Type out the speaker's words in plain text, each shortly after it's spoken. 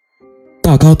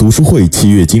大咖读书会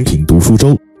7月精品读书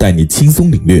周，带你轻松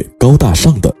领略高大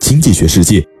上的经济学世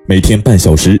界。每天半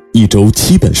小时，一周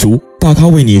7本书，大咖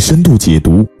为你深度解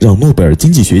读，让诺贝尔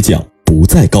经济学奖不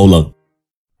再高冷。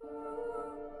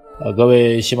各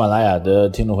位喜马拉雅的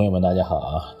听众朋友们，大家好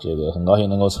啊！很高兴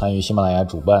能够参与喜马拉雅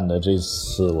主办的这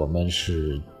次我们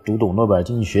是读懂诺贝尔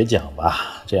经济学奖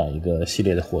吧这样一个系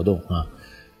列的活动啊。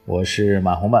我是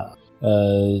马红漫，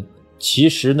其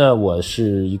实呢我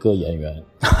是一个演员，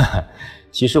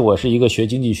其实我是一个学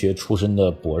经济学出身的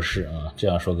博士啊，这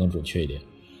样说更准确一点。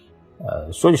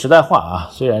说句实在话啊，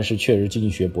虽然是确实经济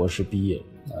学博士毕业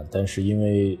啊，但是因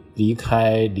为离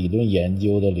开理论研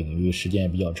究的领域时间也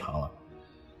比较长了。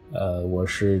我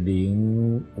是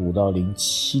05到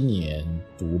07年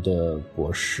读的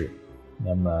博士，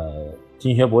那么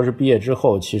经济学博士毕业之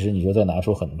后，其实你说再拿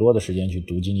出很多的时间去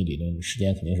读经济理论，时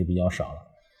间肯定是比较少了。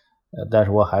但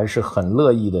是我还是很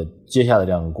乐意的接下了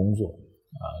这样的工作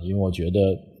啊，因为我觉得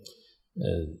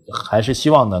还是希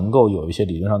望能够有一些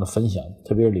理论上的分享，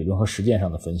特别是理论和实践上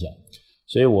的分享。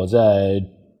所以我在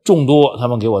众多他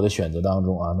们给我的选择当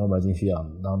中啊，诺贝尔经济学奖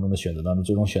当中的选择当中，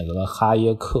最终选择了哈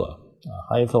耶克啊。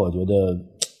哈耶克我觉得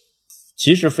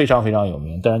其实非常非常有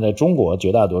名，但是在中国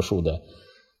绝大多数的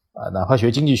哪怕学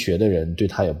经济学的人对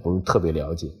他也不是特别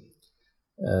了解。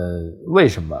为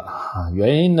什么啊？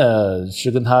原因呢是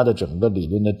跟他的整个理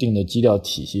论的定的基调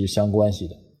体系是相关系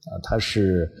的啊。他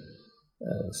是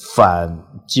反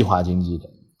计划经济的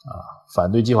啊，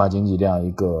反对计划经济这样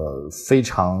一个非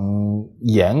常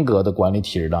严格的管理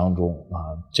体制当中啊，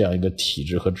这样一个体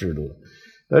制和制度的。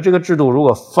这个制度如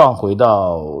果放回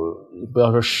到不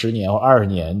要说10年或20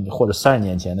年或者30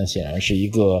年前呢，显然是一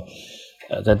个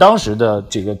在当时的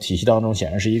这个体系当中显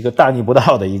然是一个大逆不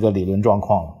道的一个理论状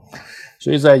况。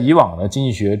所以在以往的经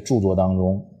济学著作当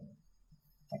中，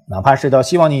哪怕是到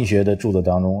西方经济学的著作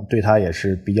当中，对它也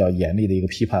是比较严厉的一个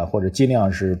批判，或者尽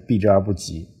量是避之而不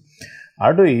及。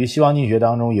而对于西方经济学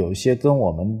当中有一些跟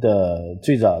我们的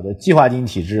最早的计划经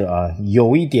济体制啊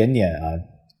有一点点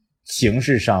形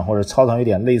式上或者操作有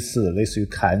点类似于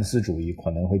凯恩斯主义，可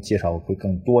能会介绍会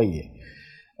更多一点。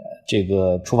这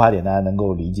个出发点大家能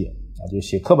够理解啊，就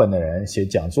写课本的人写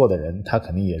讲座的人，他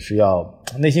肯定也是要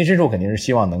内心深处肯定是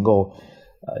希望能够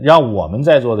让我们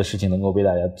在做的事情能够被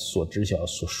大家所知晓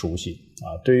所熟悉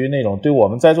啊。对于那种对我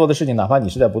们在做的事情，哪怕你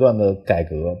是在不断的改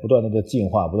革不断的进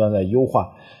化不断的优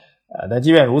化但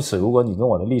即便如此，如果你跟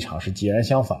我的立场是截然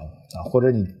相反啊，或者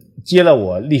你接了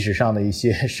我历史上的一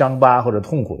些伤疤或者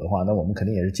痛苦的话，那我们肯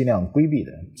定也是尽量规避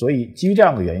的。所以基于这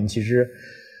样的原因，其实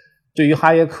对于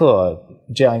哈耶克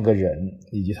这样一个人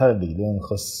以及他的理论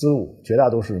和思路，绝大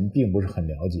多数人并不是很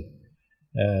了解。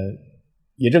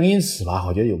也正因此吧，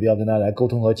我觉得有必要跟大家来沟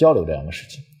通和交流这样的事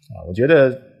情啊。我觉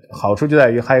得好处就在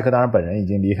于哈耶克当然本人已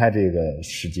经离开这个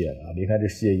世界了，离开这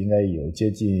世界应该有接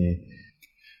近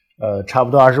差不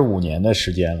多25年的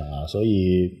时间了啊。所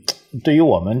以对于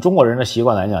我们中国人的习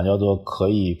惯来讲，叫做可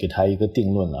以给他一个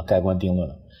定论了，盖棺定论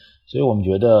了。所以我们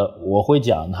觉得我会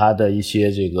讲他的一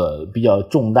些这个比较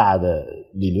重大的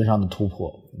理论上的突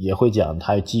破，也会讲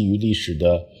他基于历史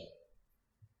的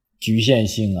局限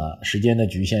性啊，时间的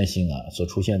局限性啊，所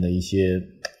出现的一些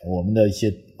我们的一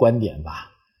些观点吧。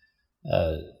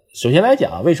首先来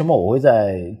讲，为什么我会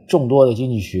在众多的经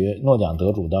济学诺奖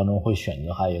得主当中会选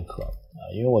择哈耶克啊？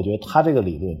因为我觉得他这个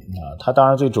理论啊，他当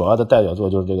然最主要的代表作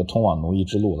就是这个《通往奴役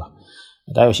之路》了。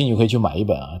大家有兴趣可以去买一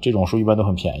本啊，这种书一般都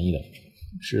很便宜的，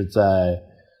是在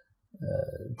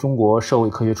中国社会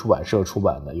科学出版社出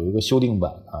版的，有一个修订版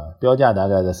啊，标价大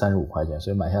概在35块钱，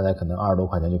所以买下来可能20多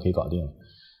块钱就可以搞定了。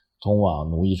通往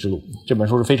奴役之路这本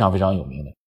书是非常非常有名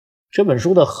的。这本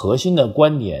书的核心的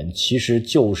观点其实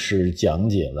就是讲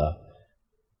解了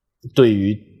对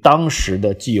于当时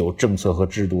的既有政策和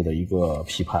制度的一个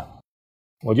批判。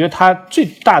我觉得它最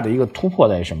大的一个突破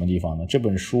在什么地方呢？这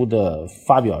本书的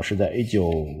发表是在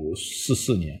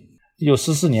1944年。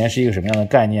1944年是一个什么样的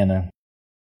概念呢？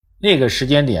那个时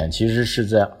间点其实是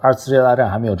在二次世界大战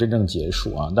还没有真正结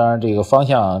束啊。当然这个方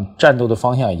向战斗的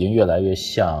方向已经越来越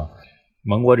向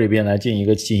盟国这边来进行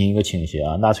一个倾斜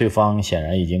啊，纳粹方显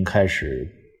然已经开始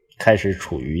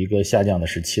处于一个下降的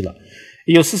时期了。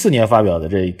1944年发表的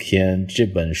这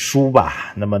本书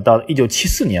吧，那么到了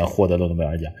1974年获得了诺贝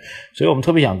尔奖。所以我们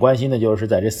特别想关心的就是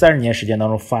在这30年时间当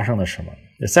中发生了什么。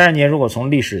这30年如果从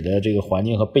历史的这个环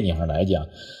境和背景上来讲，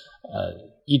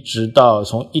一直到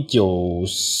从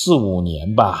1945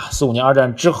年吧，45年二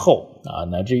战之后啊，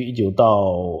乃至于一直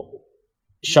到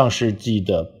上世纪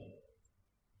的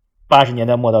80年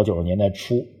代末到90年代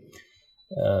初，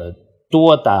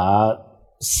多达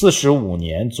45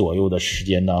年左右的时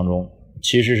间当中，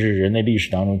其实是人类历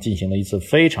史当中进行了一次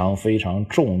非常非常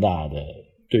重大的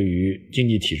对于经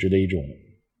济体制的一种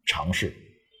尝试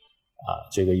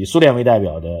这个以苏联为代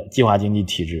表的计划经济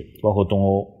体制，包括东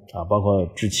欧包括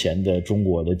之前的中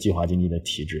国的计划经济的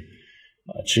体制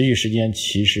持续时间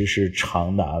其实是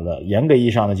长达了严格意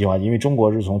义上的计划经济，因为中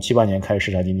国是从78年开始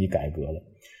市场经济改革的，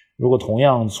如果同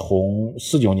样从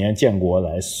49年建国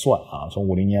来算从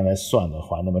50年来算的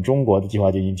话，那么中国的计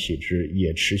划经济体制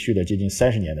也持续了接近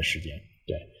30年的时间。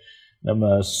对，那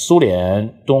么苏联、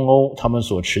东欧他们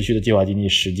所持续的计划经济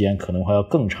时间可能还要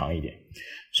更长一点。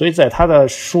所以在他的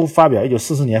书发表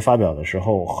1944年发表的时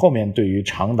候，后面对于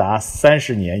长达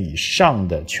30年以上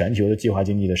的全球的计划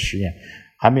经济的实验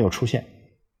还没有出现，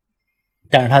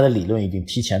但是他的理论已经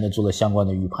提前的做了相关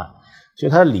的预判，所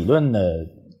以他的理论呢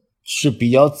是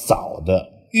比较早的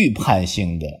预判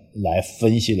性的来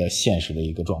分析了现实的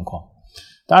一个状况。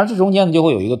当然这中间呢就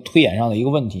会有一个推演上的一个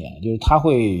问题就是他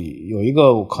会有一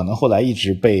个可能后来一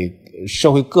直被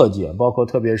社会各界包括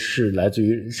特别是来自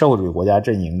于社会主义国家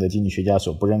阵营的经济学家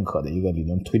所不认可的一个理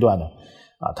论推断的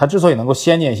他之所以能够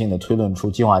先见性的推论出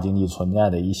计划经济存在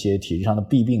的一些体制上的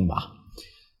弊病吧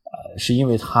是因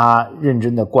为他认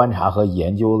真的观察和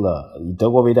研究了以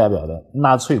德国为代表的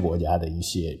纳粹国家的一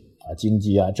些经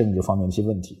济政治方面的一些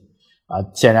问题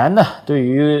显然呢对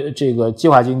于这个计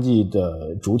划经济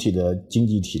的主体的经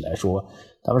济体来说，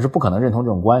他们是不可能认同这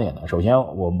种观点的。首先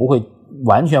我们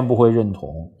完全不会认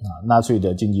同纳粹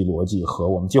的经济逻辑和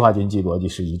我们计划经济逻辑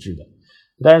是一致的。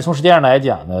但是从实际上来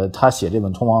讲呢，他写这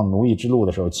本《通往奴役之路》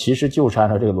的时候其实就是按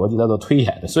照这个逻辑在做推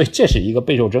演的，所以这是一个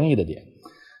备受争议的点。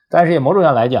但是也某种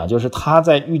上来讲，就是他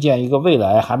在预见一个未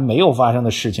来还没有发生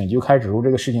的事情就开始指出这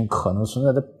个事情可能存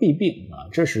在的弊病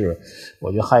这是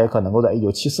我觉得哈耶克能够在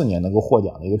1974年能够获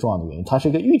奖的一个重要的原因，它是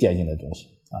一个预见性的东西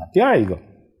第二一个，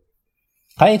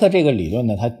哈耶克这个理论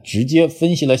呢，它直接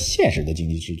分析了现实的经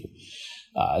济制度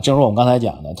正如我们刚才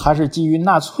讲的，它是基于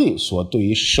纳粹所对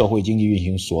于社会经济运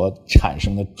行所产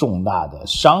生的重大的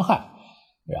伤害，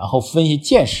然后分析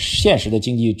现实的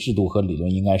经济制度和理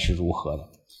论应该是如何的。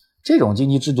这种经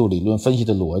济制度理论分析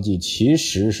的逻辑其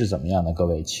实是怎么样的？各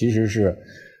位，其实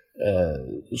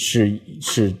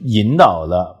是引导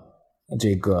了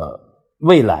这个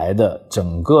未来的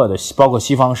整个的包括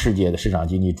西方世界的市场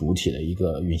经济主体的一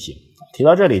个运行。提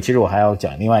到这里，其实我还要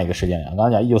讲另外一个事件刚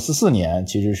刚讲1944年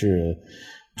其实是《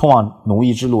通往奴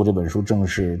役之路》这本书正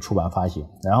式出版发行，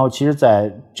然后其实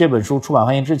在这本书出版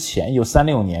发行之前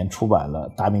1936年出版了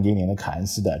大名鼎鼎的凯恩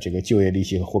斯的这个就业利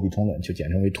息和货币通论，就简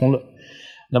称为通论。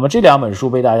那么这两本书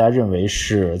被大家认为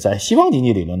是在西方经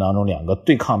济理论当中两个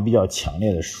对抗比较强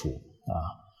烈的书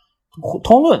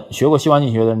通论学过西方经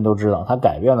济学的人都知道，它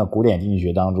改变了古典经济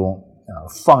学当中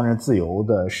放任自由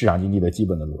的市场经济的基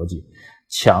本的逻辑，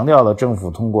强调了政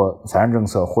府通过财政政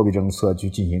策、货币政策去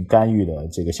进行干预的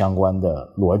这个相关的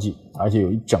逻辑，而且有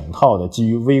一整套的基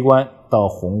于微观到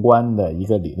宏观的一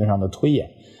个理论上的推演。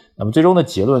那么最终的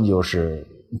结论就是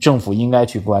政府应该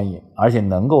去干预，而且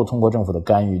能够通过政府的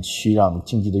干预去让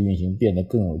经济的运行变得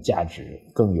更有价值、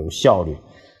更有效率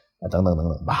等等等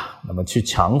等吧。那么去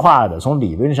强化的从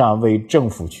理论上为政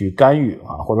府去干预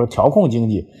或者说调控经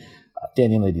济奠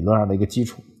定了理论上的一个基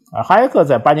础。而哈耶克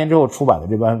在8年之后出版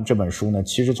的这本书呢，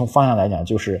其实从方向来讲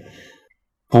就是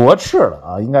驳斥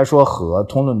了应该说和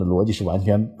通论的逻辑是完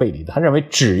全背离的。他认为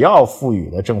只要赋予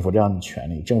了政府这样的权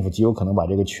利，政府极有可能把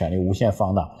这个权利无限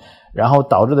放大，然后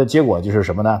导致的结果就是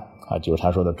什么呢就是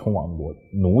他说的通往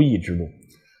奴役之路。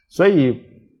所以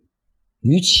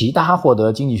与其他获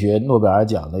得经济学诺贝尔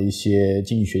奖的一些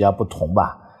经济学家不同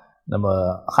吧，那么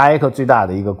哈耶克最大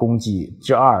的一个功绩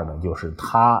之二呢，就是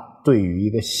他对于一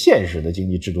个现实的经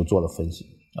济制度做了分析。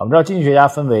我们知道经济学家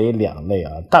分为两类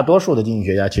大多数的经济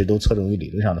学家其实都侧重于理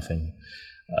论上的分析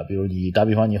比如你打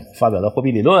比方你发表了货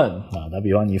币理论打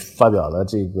比方你发表了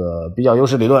这个比较优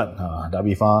势理论打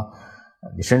比方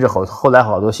你甚至后来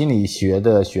好多心理学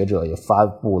的学者也发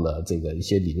布了这个一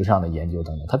些理论上的研究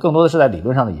等等，它更多的是在理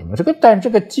论上的研究。但是这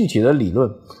个具体的理论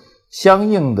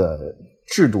相应的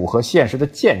制度和现实的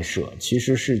建设其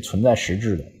实是存在实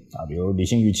质的比如理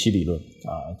性预期理论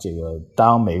这个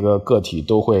当每个个体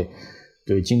都会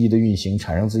对经济的运行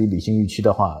产生自己理性预期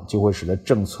的话，就会使得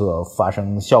政策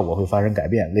效果会发生改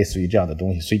变，类似于这样的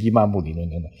东西，随机漫步理论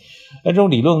等等。那这种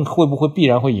理论会不会必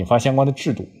然会引发相关的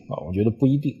制度我觉得不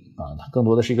一定它更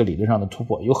多的是一个理论上的突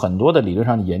破。有很多的理论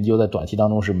上的研究在短期当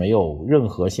中是没有任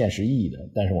何现实意义的，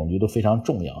但是我们觉得都非常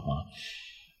重要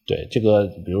对这个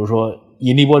比如说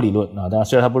引力波理论当然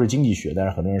虽然它不是经济学，但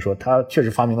是很多人说它确实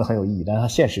发明的很有意义，但是它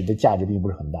现实的价值并不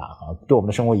是很大对我们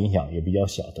的生活影响也比较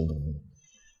小等等等等。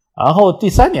然后第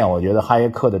三点，我觉得哈耶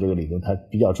克的这个理论它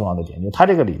比较重要的点，就是他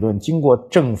这个理论经过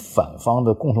正反方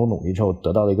的共同努力之后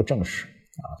得到了一个证实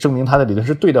证明他的理论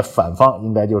是对的。反方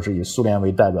应该就是以苏联为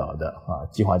代表的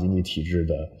计划经济体制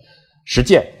的实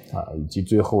践以及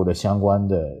最后的相关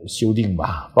的修订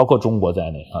吧，包括中国在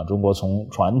内中国从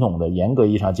传统的严格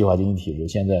意义上计划经济体制，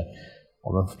现在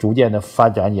我们逐渐的发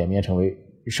展演变成为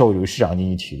受于市场经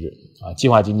济体制计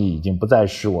划经济已经不再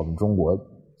是我们中国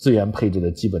资源配置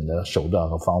的基本的手段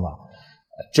和方法，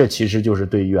这其实就是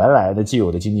对原来的既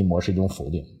有的经济模式一种否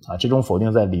定这种否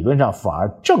定在理论上反而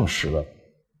证实了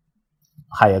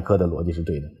哈耶克的逻辑是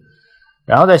对的。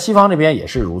然后在西方这边也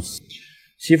是如此，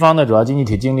西方的主要经济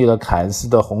体经历了凯恩斯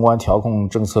的宏观调控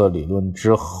政策理论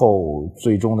之后，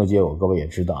最终的结果各位也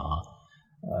知道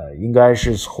应该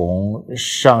是从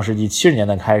上世纪70年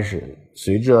代开始，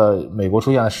随着美国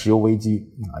出现了石油危机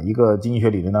一个经济学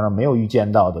理论当中没有预见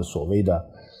到的所谓的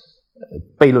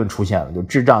悖论出现了，就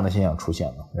滞胀的现象出现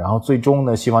了。然后最终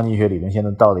呢，西方经济学理论现在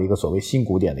到了一个所谓新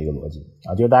古典的一个逻辑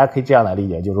就是大家可以这样来理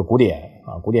解，就是古典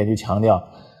古典就强调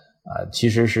其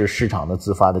实是市场的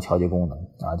自发的调节功能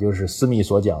就是斯密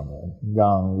所讲的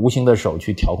让无形的手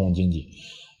去调控经济。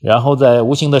然后在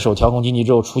无形的手调控经济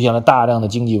之后，出现了大量的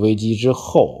经济危机之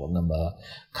后，那么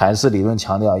凯恩斯理论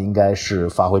强调应该是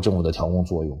发挥政府的调控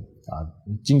作用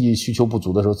经济需求不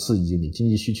足的时候刺激经济，经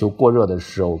济需求过热的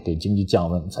时候给经济降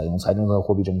温，采用财政和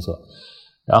货币政策。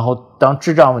然后当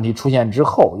滞胀问题出现之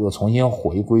后，又重新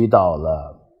回归到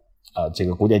了这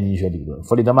个古典经济学理论。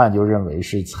弗里德曼就认为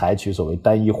是采取所谓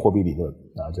单一货币理论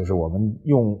就是我们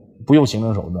不用行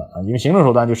政手段因为行政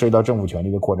手段就涉及到政府权力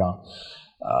的扩张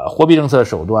货币政策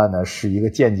手段呢是一个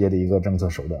间接的一个政策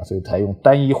手段，所以采用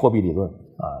单一货币理论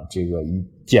这个以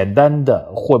简单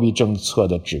的货币政策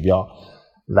的指标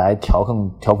来调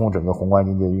控整个宏观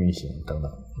经济的运行等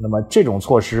等。那么这种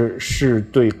措施是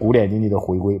对古典经济的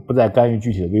回归，不再干预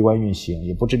具体的微观运行，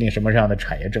也不制定什么样的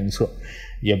产业政策，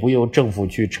也不由政府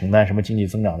去承担什么经济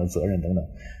增长的责任等等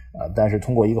但是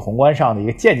通过一个宏观上的一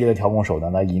个间接的调控手段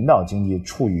来引导经济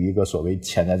处于一个所谓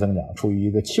潜在增长，处于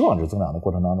一个期望值增长的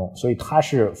过程当中。所以它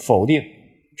是否定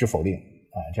之否定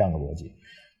这样的逻辑。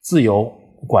自由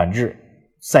管制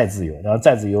再自由，然后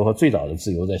再自由和最早的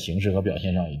自由在形式和表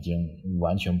现上已经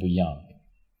完全不一样了。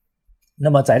那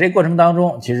么在这个过程当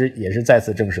中，其实也是再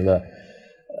次证实了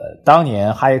当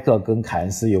年哈耶克跟凯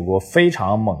恩斯有过非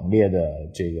常猛烈的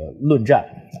这个论战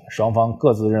双方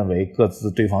各自认为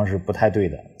对方是不太对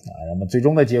的那么最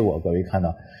终的结果各位看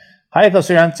到，哈耶克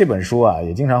虽然这本书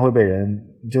也经常会被人，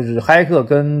就是哈耶克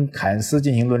跟凯恩斯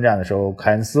进行论战的时候，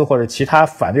凯恩斯或者其他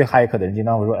反对哈耶克的人经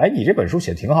常会说你这本书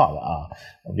写挺好的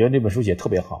我觉得这本书写特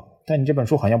别好，但你这本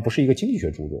书好像不是一个经济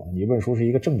学著作，你这本书是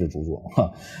一个政治著作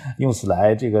用此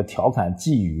来这个调侃觊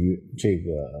觎这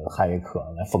个哈耶克，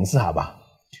来讽刺他吧。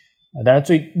但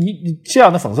是这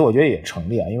样的讽刺我觉得也成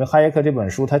立因为哈耶克这本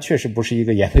书它确实不是一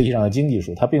个严格意义上的经济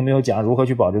书，它并没有讲如何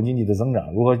去保证经济的增长，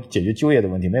如何解决就业的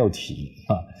问题，没有提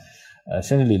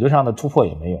甚至理论上的突破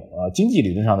也没有经济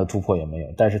理论上的突破也没有。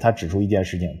但是他指出一件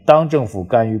事情，当政府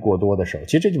干预过多的时候，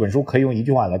其实这本书可以用一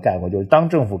句话来概括，就是当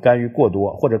政府干预过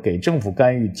多，或者给政府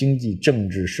干预经济政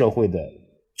治社会的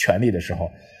权利的时候，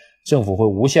政府会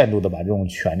无限度的把这种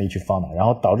权利去放大，然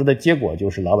后导致的结果就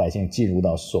是老百姓进入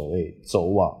到所谓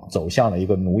走向了一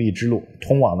个奴役之路，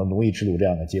通往了奴役之路这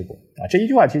样的结果这一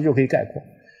句话其实就可以概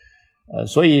括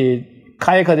所以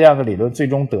哈耶克这样的理论最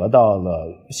终得到了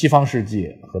西方世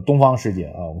界和东方世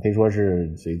界我们可以说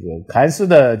是这个凯恩斯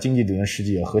的经济理论世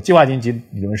界和计划经济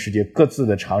理论世界各自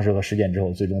的尝试和实践之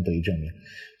后最终得以证明。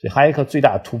所以哈耶克最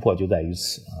大的突破就在于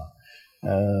此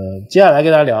接下来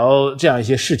跟大家聊这样一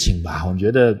些事情吧。我们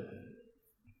觉得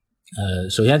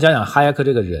首先讲讲哈耶克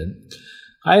这个人。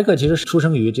哈耶克其实出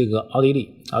生于这个奥地利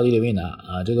维也纳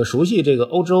这个熟悉这个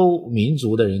欧洲民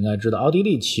族的人应该知道，奥地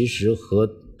利其实和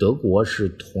德国是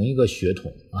同一个血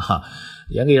统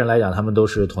严格意义上来讲他们都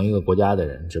是同一个国家的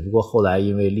人，只不过后来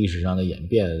因为历史上的演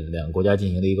变，两个国家进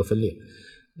行了一个分裂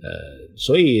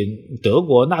所以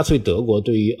纳粹德国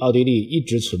对于奥地利一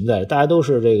直存在，大家都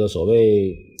是这个所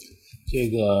谓这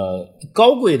个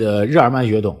高贵的日耳曼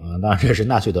血统当然这是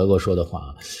纳粹德国说的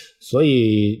话所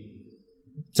以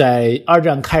在二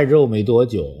战开始之后没多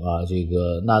久这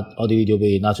个奥地利就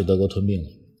被纳粹德国吞并了。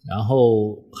然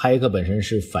后哈耶克本身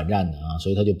是反战的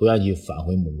所以他就不愿意返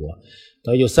回母国，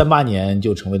到1938年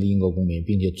就成为了英国公民，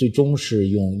并且最终是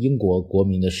用英国国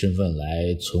民的身份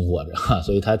来存活着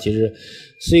所以他其实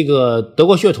是一个德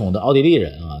国血统的奥地利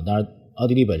人当然奥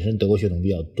地利本身德国血统比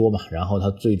较多嘛，然后他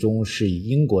最终是以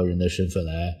英国人的身份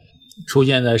来出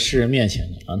现在世人面前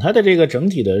的他的这个整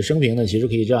体的生平呢，其实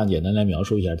可以这样简单来描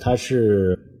述一下，他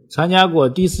是参加过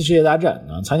第一次世界大战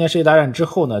参加世界大战之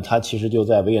后呢，他其实就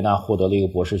在维也纳获得了一个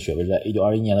博士学位，在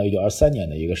1921年到1923年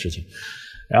的一个事情。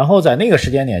然后在那个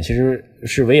时间点其实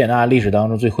是维也纳历史当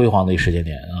中最辉煌的一个时间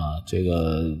点啊。这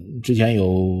个之前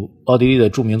有奥地利的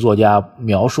著名作家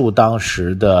描述当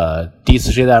时的第一次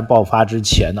世界大战爆发之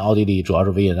前的奥地利主要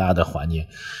是维也纳的环境，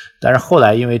但是后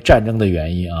来因为战争的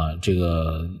原因啊，这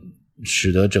个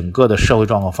使得整个的社会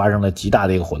状况发生了极大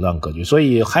的一个混乱格局，所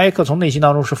以哈耶克从内心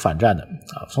当中是反战的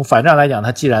啊。从反战来讲，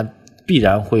他必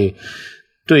然会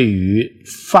对于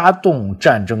发动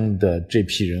战争的这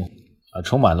批人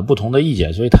充满了不同的意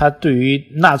见，所以他对于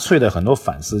纳粹的很多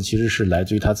反思其实是来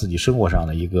自于他自己生活上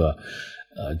的一个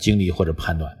经历或者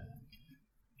判断。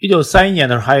1931年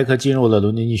的时候，哈耶克进入了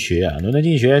伦敦经济学院。伦敦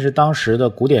经济学院是当时的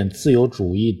古典自由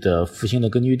主义的复兴的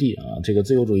根据地啊。这个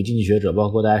自由主义经济学者包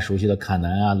括大家熟悉的卡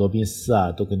南啊、罗宾斯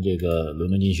啊，都跟这个伦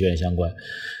敦经济学院相关。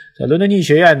在伦敦经济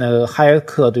学院呢，哈耶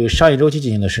克对商业周期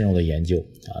进行了深入的研究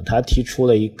啊，他提出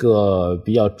了一个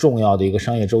比较重要的一个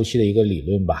商业周期的一个理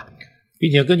论吧。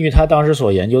并且根据他当时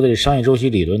所研究的这商业周期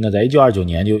理论呢，在1929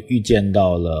年就预见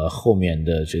到了后面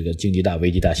的这个经济大危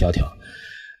机大萧条。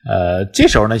这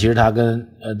时候呢，其实他跟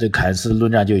凯恩斯的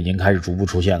论战就已经开始逐步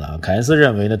出现了。凯恩斯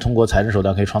认为呢，通过财政手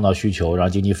段可以创造需求，让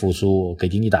经济复苏，给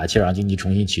经济打气，让经济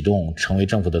重新启动，成为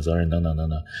政府的责任等等等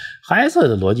等。哈耶克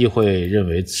的逻辑会认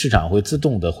为市场会自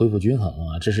动的恢复均衡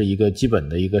啊，这是一个基本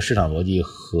的一个市场逻辑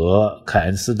和凯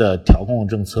恩斯的调控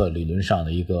政策理论上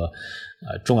的一个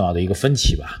重要的一个分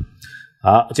歧吧。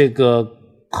好，这个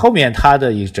后面他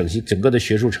的整个的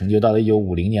学术成就到了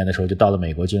1950年的时候就到了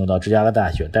美国，进入到芝加哥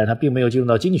大学，但是他并没有进入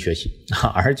到经济学系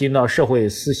而是进入到社会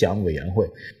思想委员会。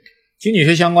经济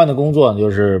学相关的工作就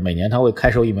是每年他会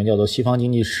开授一门叫做西方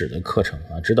经济史的课程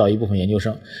啊，指导一部分研究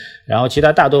生，然后其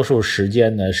他大多数时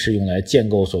间呢是用来建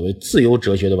构所谓自由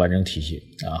哲学的完整体系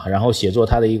啊，然后写作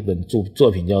他的一本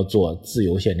作品叫做自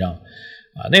由宪章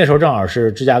啊，那个时候正好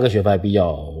是芝加哥学派比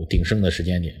较鼎盛的时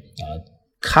间点啊。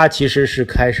他其实是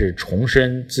开始重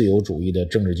申自由主义的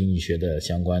政治经济学的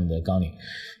相关的纲领。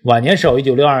晚年时候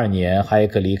1962年哈耶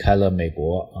克离开了美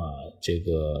国啊，这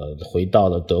个回到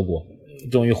了德国，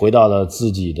终于回到了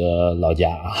自己的老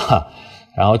家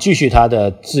然后继续他的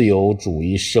自由主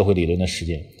义社会理论的实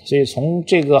践。所以从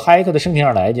这个哈耶克的生平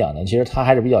上来讲呢，其实他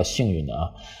还是比较幸运的啊。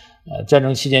战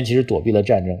争期间其实躲避了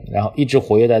战争，然后一直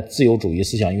活跃在自由主义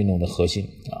思想运动的核心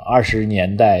啊，20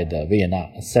年代的维也纳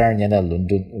，30年代的伦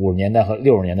敦，50年代和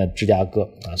60年代的芝加哥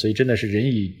啊，所以真的是人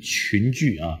以群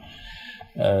聚啊。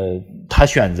他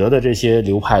选择的这些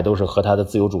流派都是和他的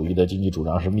自由主义的经济主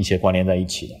张是密切关联在一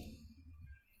起的。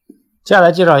接下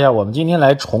来介绍一下我们今天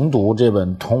来重读这本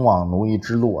《通往奴役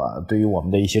之路》啊，对于我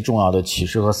们的一些重要的启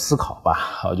示和思考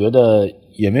吧。我觉得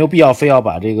也没有必要非要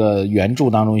把这个原著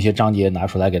当中一些章节拿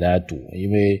出来给大家读，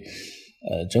因为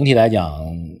整体来讲，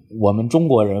我们中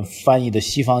国人翻译的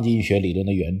西方经济学理论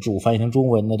的原著翻译成中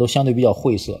文呢，都相对比较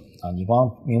晦涩啊，你光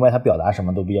明白它表达什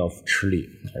么都比较吃力。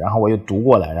然后我又读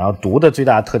过来，然后读的最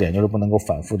大的特点就是不能够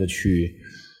反复的去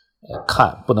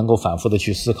看，不能够反复的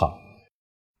去思考。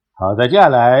好，在接下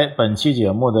来本期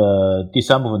节目的第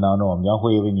3部分当中，我们将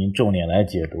会为您重点来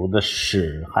解读的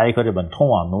是哈耶克这本《通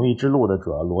往奴役之路》的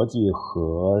主要逻辑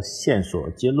和线索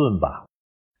结论吧。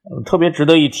特别值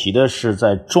得一提的是，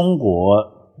在中国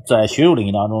在学术领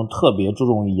域当中特别注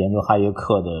重于研究哈耶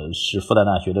克的是复旦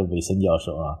大学的韦森教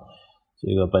授啊。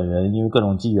这个本人因为各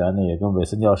种机缘呢，也跟韦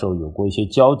森教授有过一些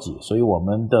交集，所以我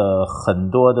们的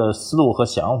很多的思路和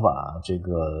想法，这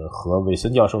个和韦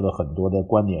森教授的很多的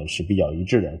观点是比较一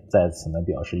致的，在此呢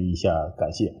表示一下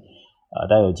感谢。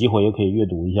大家有机会也可以阅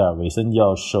读一下韦森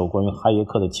教授关于哈耶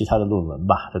克的其他的论文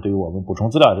吧，这对于我们补充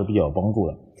资料是比较有帮助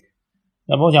的。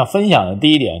那么我想分享的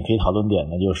第一点可以讨论点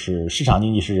呢，就是市场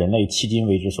经济是人类迄今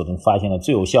为止所能发现的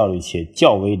最有效率且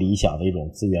较为理想的一种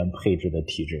资源配置的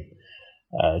体制。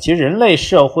其实人类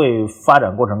社会发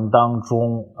展过程当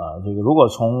中这个如果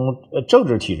从政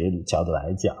治体制角度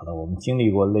来讲呢，我们经历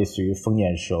过类似于封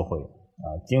建社会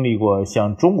经历过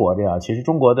像中国这样，其实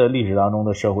中国的历史当中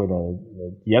的社会呢，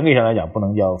严格上来讲不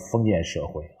能叫封建社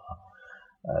会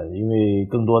因为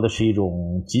更多的是一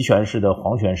种集权式的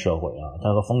皇权社会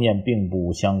它和封建并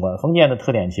不相关。封建的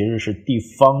特点其实是地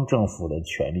方政府的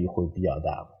权力会比较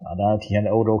大当然体现在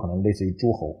欧洲可能类似于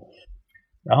诸侯。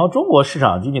然后中国市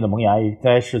场经济的萌芽应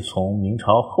该是从明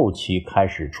朝后期开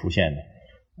始出现的，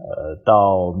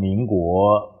到民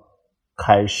国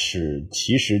开始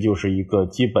其实就是一个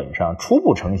基本上初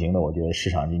步成型的我觉得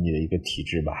市场经济的一个体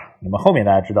制吧。那么后面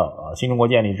大家知道新中国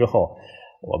建立之后，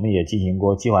我们也进行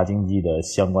过计划经济的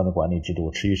相关的管理制度，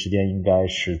持续时间应该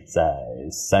是在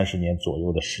30年左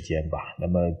右的时间吧。那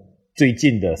么最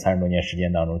近的30多年时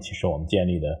间当中，其实我们建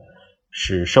立的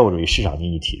是社会主义市场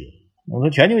经济体制。我们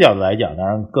从全球角度来讲，当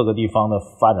然各个地方的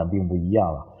发展并不一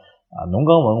样了农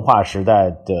耕文化时代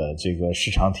的这个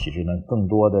市场体制呢，更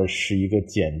多的是一个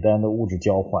简单的物质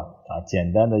交换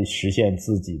简单的实现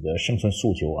自己的生存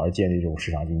诉求而建立这种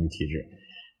市场经济体制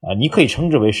你可以称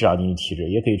之为市场经济体制，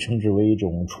也可以称之为一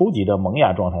种初级的萌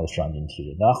芽状态的市场经济体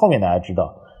制。但后面大家知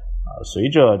道随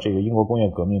着这个英国工业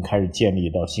革命开始建立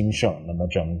到兴盛，那么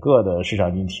整个的市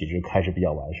场经济体制开始比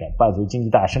较完善，伴随经济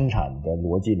大生产的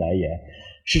逻辑来源，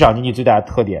市场经济最大的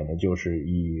特点呢，就是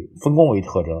以分工为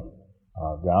特征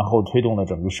然后推动了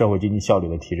整个社会经济效率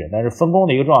的提升。但是分工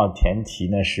的一个重要前提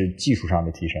呢是技术上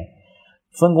的提升，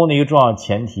分工的一个重要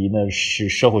前提呢是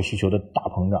社会需求的大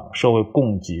膨胀，社会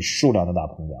供给数量的大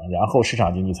膨胀，然后市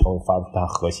场经济才会发挥它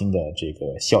核心的这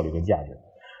个效率跟价值。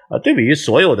对比于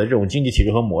所有的这种经济体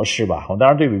制和模式吧，我当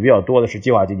然对比比较多的是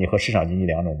计划经济和市场经济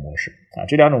两种模式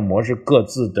这两种模式各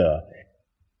自的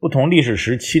不同历史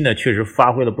时期呢确实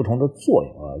发挥了不同的作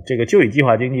用这个就以计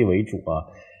划经济为主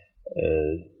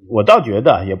我倒觉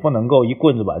得也不能够一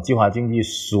棍子把计划经济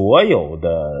所有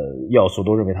的要素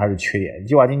都认为它是缺点，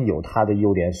计划经济有它的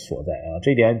优点所在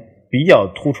这一点比较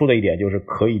突出的一点就是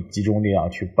可以集中力量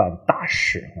去办大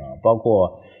事包括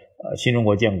新中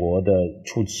国建国的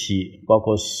初期，包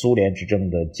括苏联执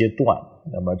政的阶段，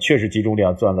那么确实集中力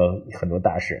量做了很多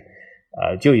大事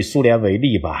就以苏联为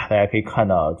例吧，大家可以看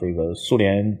到这个苏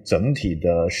联整体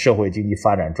的社会经济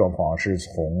发展状况是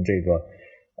从这个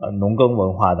农耕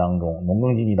文化当中，农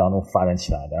耕经济当中发展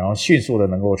起来的，然后迅速的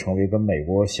能够成为跟美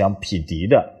国相匹敌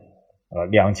的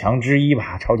两强之一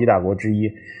吧，超级大国之一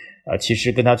其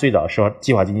实跟它最早是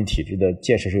计划经济体制的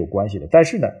建设是有关系的。但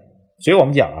是呢，所以我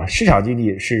们讲市场经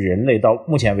济是人类到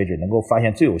目前为止能够发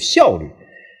现最有效率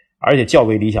而且较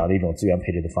为理想的一种资源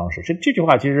配置的方式。这句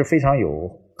话其实非常有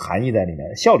含义在里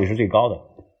面，效率是最高的。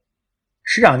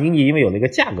市场经济因为有了一个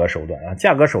价格手段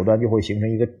价格手段就会形成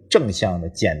一个正向的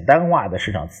简单化的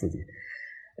市场刺激。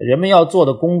人们要做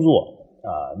的工作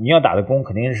你要打的工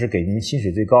肯定是给您薪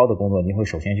水最高的工作，您会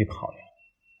首先去考量。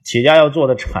企业家要做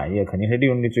的产业肯定是利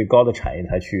润率最高的产业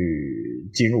才去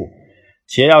进入，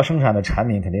企业要生产的产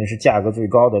品肯定是价格最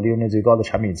高的利润率最高的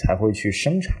产品才会去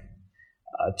生产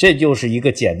这就是一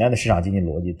个简单的市场经济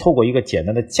逻辑，透过一个简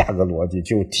单的价格逻辑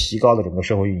就提高了整个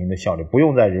社会运营的效率，不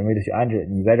用再人为的去安置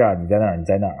你在这儿你在那儿你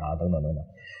在那儿等等等等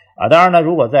当然呢，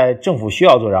如果在政府需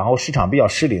要做然后市场比较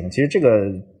失灵，其实这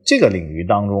个领域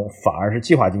当中反而是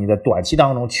计划经济在短期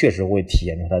当中确实会体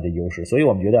现出它的优势。所以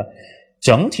我们觉得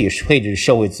整体配置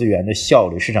社会资源的效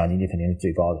率市场经济肯定是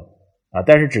最高的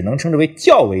但是只能称之为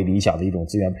较为理想的一种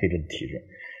资源配置的体制。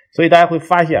所以大家会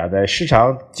发现在市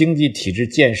场经济体制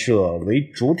建设为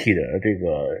主体的这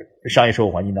个商业社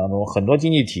会环境当中，很多经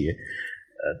济体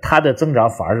它的增长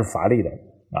反而是乏力的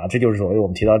这就是所谓我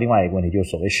们提到另外一个问题，就是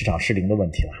所谓市场失灵的问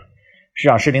题了。市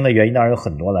场失灵的原因当然有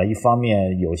很多了，一方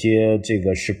面有些这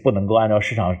个是不能够按照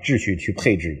市场秩序去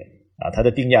配置的它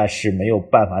的定价是没有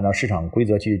办法按照市场规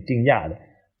则去定价的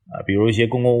比如一些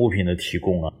公共物品的提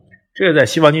供这个在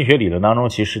西方经济学理论当中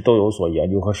其实都有所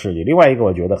研究和设计。另外一个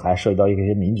我觉得还涉及到一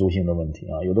些民族性的问题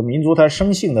有的民族它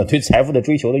生性的对财富的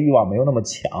追求的欲望没有那么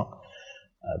强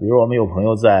比如我们有朋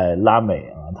友在拉美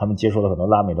他们接触了很多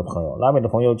拉美的朋友，拉美的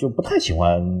朋友就不太喜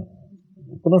欢，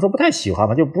不能说不太喜欢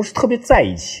吧，就不是特别在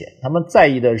意钱，他们在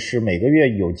意的是每个月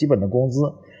有基本的工资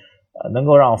能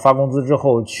够让发工资之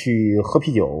后去喝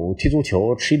啤酒踢足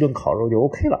球吃一顿烤肉就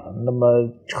OK 了。那么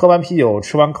喝完啤酒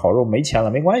吃完烤肉没钱了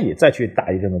没关系，再去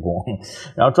打一阵的工，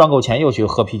然后赚够钱又去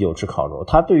喝啤酒吃烤肉。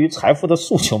他对于财富的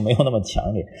诉求没有那么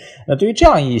强烈。那对于这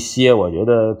样一些我觉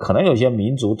得可能有些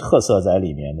民族特色在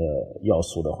里面的要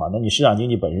素的话，那你市场经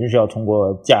济本身是要通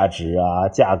过价值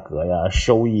价格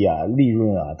收益利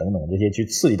润等等这些去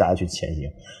刺激大家去前行。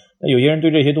那有些人对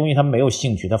这些东西他没有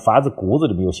兴趣，他发自骨子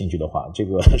里没有兴趣的话，这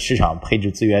个市场配置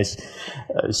资源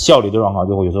效率的状况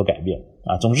就会有所改变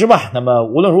总之吧，那么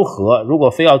无论如何，如果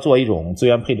非要做一种资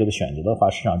源配置的选择的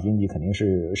话，市场经济肯定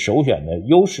是首选的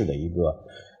优势的一个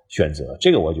选择，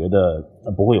这个我觉得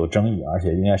不会有争议，而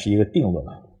且应该是一个定论。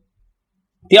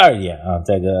第二点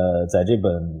在这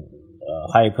本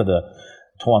哈耶克的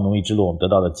通往奴役之路，我们得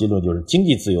到的结论就是经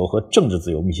济自由和政治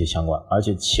自由密切相关，而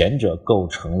且前者构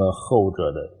成了后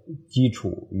者的基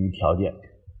础与条件。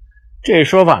这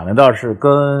说法呢倒是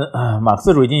跟马克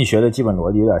思主义经济学的基本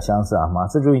逻辑有点相似马克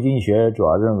思主义经济学主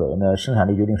要认为呢，生产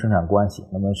力决定生产关系，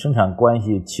那么生产关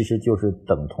系其实就是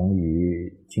等同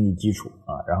于经济基础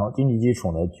然后经济基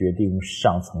础呢决定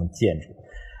上层建筑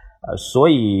所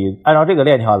以按照这个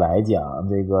链条来讲，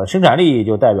这个生产力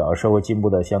就代表社会进步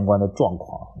的相关的状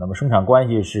况，那么生产关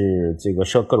系是这个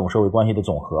各种社会关系的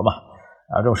总和嘛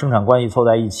这种生产关系凑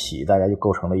在一起，大家就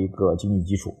构成了一个经济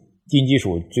基础，经济基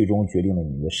础最终决定了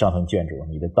你的上层建筑，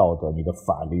你的道德，你的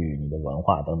法律，你的文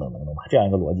化等等等等吧，这样一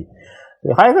个逻辑。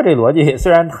对，还有一个这逻辑，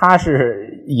虽然他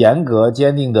是严格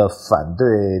坚定的反对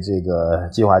这个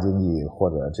计划经济或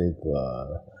者这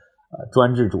个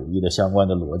专制主义的相关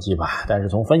的逻辑吧，但是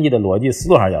从分析的逻辑思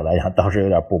路上角度来讲，倒是有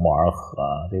点不谋而合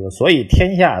啊。这个所以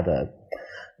天下的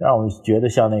让我觉得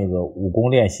像那个武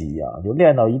功练习一样，就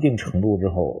练到一定程度之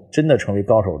后，真的成为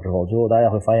高手之后，最后大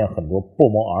家会发现很多不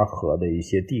谋而合的一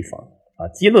些地方啊。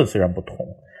结论虽然不同，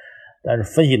但是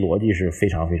分析逻辑是非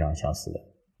常非常相似的。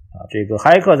这个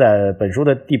哈耶克在本书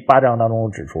的第8章当中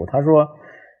指出，他说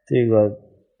这个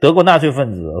德国纳粹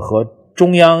分子和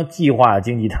中央计划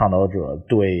经济倡导者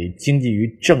对经济与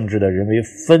政治的人为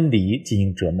分离进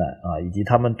行责难啊，以及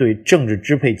他们对政治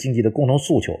支配经济的共同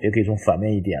诉求，也可以从反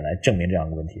面一点来证明这样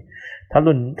的问题。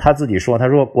他自己说，他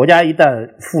说国家一旦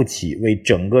负起为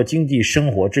整个经济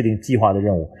生活制定计划的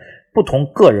任务，不同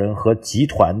个人和集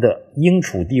团的应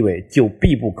处地位就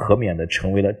必不可免地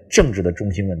成为了政治的中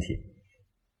心问题。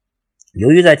由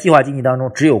于在计划经济当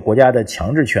中，只有国家的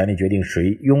强制权力决定谁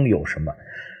拥有什么，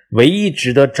唯一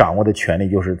值得掌握的权利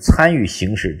就是参与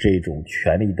行使这种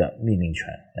权利的命令权。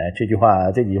这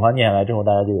几句话念下来之后，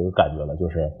大家就有个感觉了，就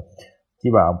是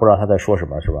基本上不知道他在说什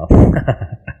么，是吧？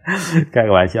开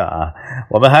个玩笑啊。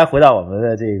我们还回到我们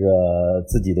的这个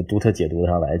自己的独特解读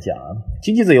上来讲，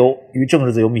经济自由与政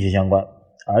治自由密切相关，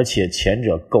而且前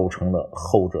者构成了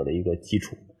后者的一个基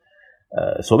础。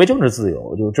所谓政治自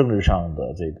由，就是政治上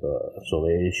的这个所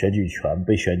谓选举权、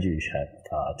被选举权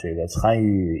啊，这个参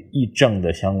与议政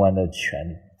的相关的权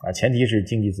利啊，前提是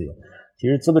经济自由。其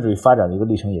实资本主义发展的一个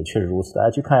历程也确实如此。大家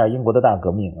去看一下英国的大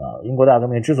革命啊，英国大革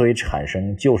命之所以产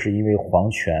生，就是因为皇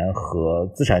权和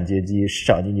资产阶级、市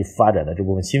场经济发展的这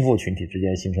部分心腹群体之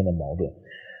间形成的矛盾，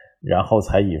然后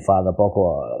才引发了包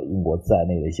括英国在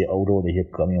内的一些欧洲的一些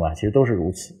革命吧，其实都是如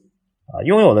此。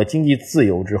拥有了经济自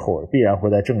由之后，必然会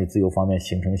在政治自由方面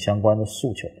形成相关的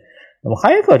诉求。那么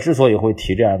哈耶克之所以会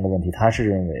提这样一个问题，他是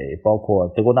认为包括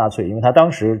德国纳粹，因为他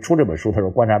当时出这本书，他说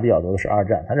观察比较多的是二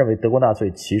战，他认为德国纳粹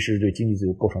其实对经济自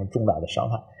由构成重大的伤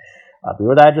害啊。比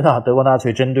如大家知道德国纳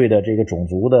粹针对的这个种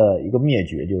族的一个灭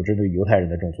绝，就是针对犹太人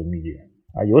的种族灭绝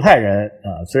啊。犹太人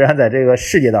啊，虽然在这个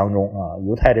世界当中啊，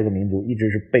犹太这个民族一直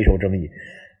是备受争议，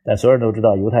但所有人都知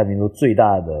道，犹太民族最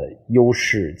大的优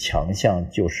势强项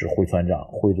就是会算账、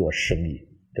会做生意。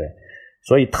对，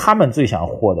所以他们最想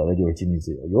获得的就是经济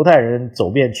自由。犹太人走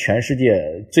遍全世界，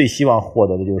最希望获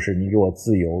得的就是你给我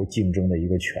自由竞争的一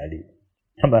个权利。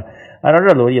那么按照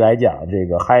这逻辑来讲，这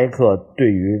个哈耶克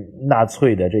对于纳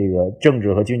粹的这个政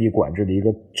治和经济管制的一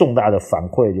个重大的反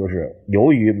馈，就是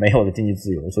由于没有了经济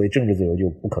自由，所以政治自由就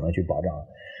不可能去保障了。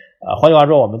换句话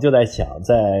说，我们就在想，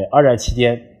在二战期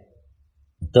间，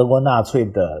德国纳粹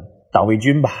的党卫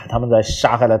军吧，他们在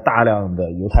杀害了大量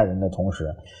的犹太人的同时，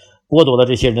剥夺了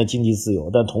这些人的经济自由，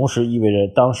但同时意味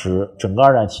着当时整个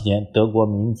二战期间德国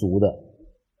民族的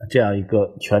这样一个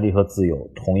权利和自由，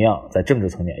同样在政治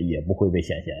层面也不会被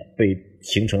显现，被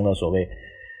形成了所谓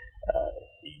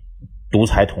独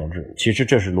裁统治。其实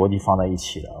这是逻辑放在一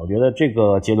起的，我觉得这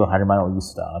个结论还是蛮有意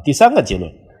思的啊。第三个结论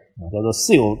叫做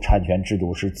私有产权制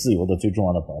度是自由的最重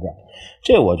要的保障，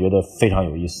这我觉得非常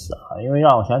有意思啊，因为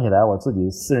让我想起来我自己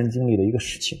私人经历的一个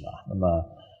事情啊。那么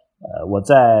我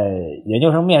在研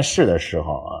究生面试的时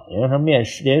候啊，研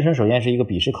究生首先是一个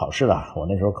笔试考试啦，我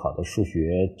那时候考的数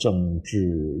学、政治、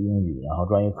英语，然后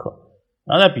专业课。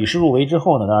然后在笔试入围之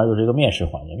后呢，当然就是一个面试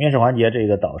环节。面试环节这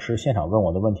个导师现场问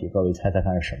我的问题，各位猜猜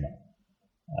看是什么？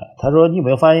他说你有没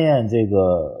有发现这个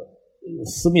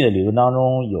私密的理论当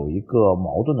中有一个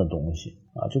矛盾的东西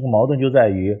啊？这个矛盾就在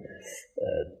于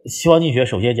西方经济学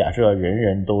首先假设人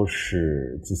人都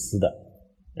是自私的，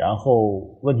然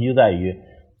后问题就在于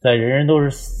在人人都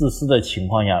是自私的情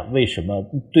况下，为什么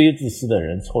一堆自私的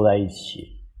人凑在一起，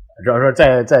主要说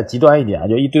再极端一点啊，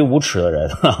就一堆无耻的人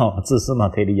自私嘛，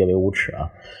可以理解为无耻啊，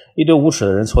一堆无耻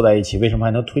的人凑在一起，为什么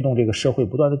还能推动这个社会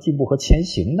不断的进步和前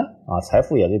行呢？啊，财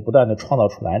富也会不断的创造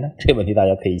出来呢？这个问题大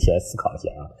家可以一起来思考一下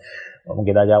啊。我们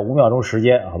给大家5秒钟时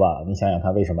间，好吧？你想想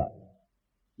看为什么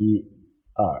？1、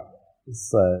2、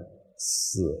3、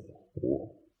4、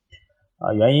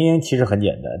5原因其实很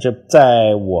简单，这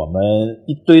在我们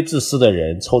一堆自私的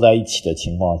人凑在一起的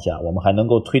情况下，我们还能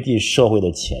够推进社会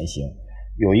的前行，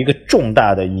有一个重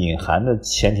大的隐含的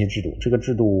前提制度，这个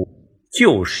制度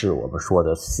就是我们说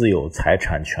的私有财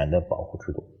产权的保护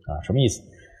制度啊。什么意思？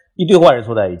一堆坏人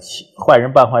凑在一起，坏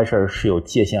人办坏事是有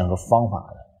界限和方法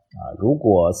的啊。如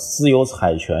果私有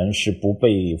财权是不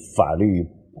被法律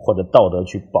或者道德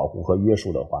去保护和约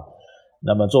束的话，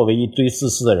那么作为一堆自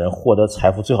私的人获得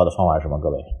财富最好的方法是什么？各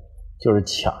位，就是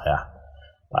抢呀，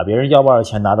把别人腰包的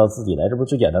钱拿到自己来，这不是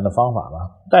最简单的方法吗？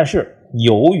但是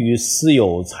由于私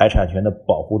有财产权的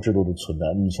保护制度的存在，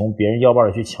你从别人腰包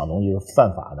里去抢东西是犯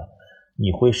法的，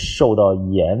你会受到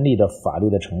严厉的法律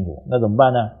的惩处。那怎么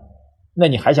办呢？那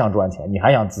你还想赚钱，你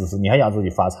还想自私，你还想自己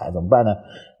发财，怎么办呢？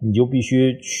你就必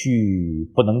须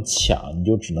不能抢，你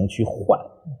就只能去换。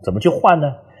怎么去换呢？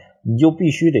你就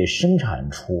必须得生产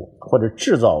出或者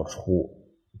制造出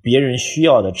别人需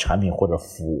要的产品或者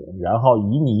服务，然后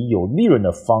以你有利润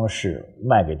的方式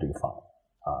卖给对方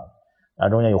那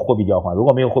中间有货币交换，如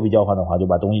果没有货币交换的话，就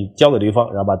把东西交给对方，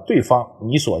然后把对方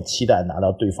你所期待拿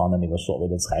到对方的那个所谓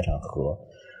的财产和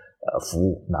服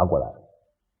务拿过来，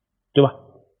对吧？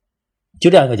就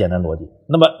这样一个简单逻辑。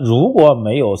那么如果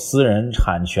没有私人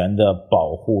产权的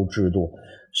保护制度，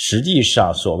实际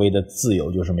上所谓的自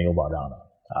由就是没有保障的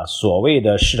所谓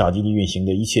的市场经济运行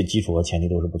的一切基础和前提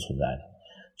都是不存在的。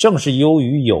正是由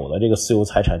于有了这个私有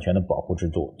财产权的保护制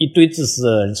度，一堆自私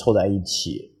的人凑在一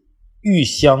起，欲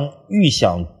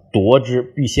想夺之，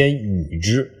必先予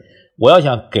之。我要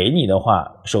想给你的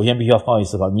话，首先必须要换位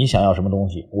思考，你想要什么东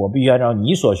西，我必须按照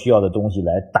你所需要的东西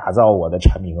来打造我的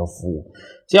产品和服务。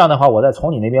这样的话，我在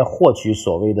从你那边获取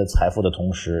所谓的财富的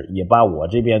同时，也把我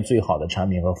这边最好的产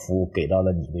品和服务给到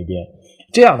了你那边。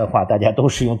这样的话，大家都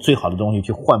是用最好的东西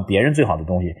去换别人最好的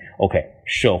东西 OK，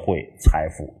 社会财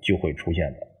富就会出现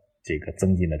的这个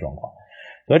增进的状况。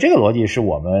所以这个逻辑是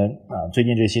我们最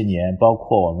近这些年包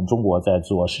括我们中国在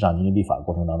做市场经济立法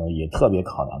过程当中也特别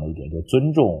考量的一点，就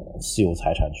尊重私有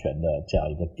财产权的这样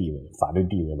一个地位，法律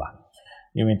地位吧。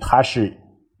因为它是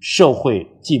社会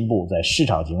进步，在市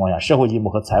场情况下社会进步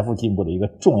和财富进步的一个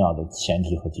重要的前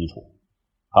提和基础。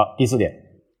好，第4点，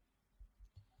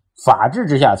法治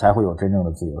之下才会有真正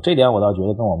的自由。这点我倒觉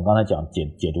得跟我们刚才讲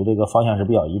解读的一个方向是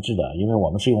比较一致的，因为我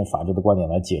们是用法治的观点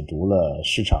来解读了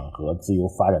市场和自由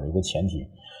发展的一个前提。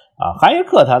哈耶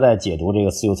克他在解读这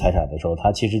个私有财产的时候，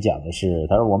他其实讲的是，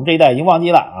他说我们这一代已经忘记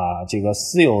了这个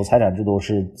私有财产制度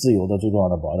是自由的最重要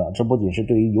的保障，这不仅是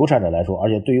对于有产者来说，而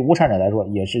且对于无产者来说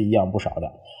也是一样不少的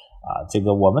这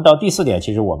个我们到第4点，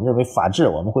其实我们认为法治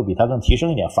我们会比它更提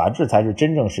升一点，法治才是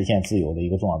真正实现自由的一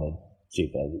个重要的这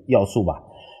个要素吧。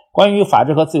关于法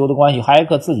治和自由的关系，哈耶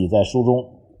克自己在书中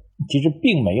其实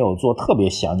并没有做特别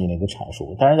详尽的一个阐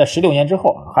述，但是在16年之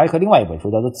后哈耶克另外一本书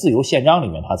叫做《自由宪章》里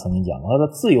面他曾经讲过，他说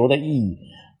自由的意义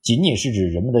仅仅是指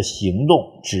人们的行动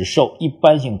只受一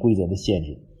般性规则的限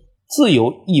制，自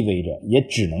由意味着也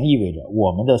只能意味着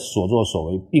我们的所作所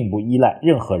为并不依赖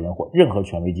任何人或任何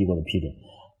权威机构的批准，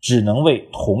只能为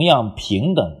同样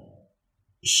平等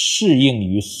适应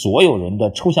于所有人的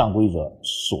抽象规则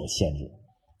所限制。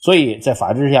所以在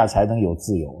法治下才能有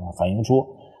自由反映出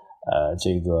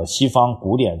这个西方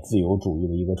古典自由主义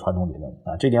的一个传统理论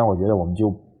这点我觉得我们就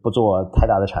不做太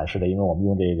大的阐释了，因为我们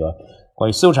用这个关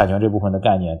于私有产权这部分的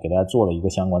概念给大家做了一个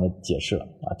相关的解释了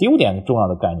第5点重要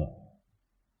的概念，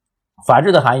法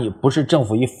治的含义不是政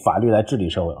府以法律来治理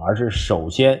社会，而是首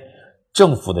先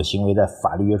政府的行为在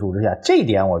法律约束之下。这一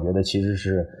点我觉得其实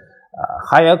是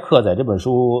哈耶克在这本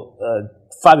书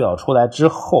发表出来之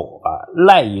后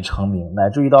赖以成名，乃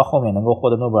至于到后面能够获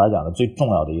得诺贝尔奖的最重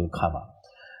要的一个看法。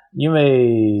因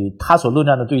为他所论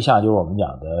战的对象就是我们讲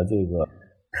的这个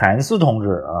凯恩斯同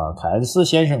志凯恩斯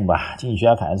先生吧，经济学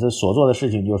家凯恩斯所做的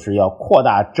事情就是要扩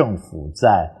大政府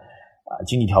在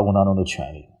经济调控当中的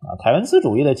权利凯恩斯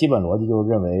主义的基本逻辑就是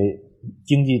认为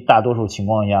经济大多数情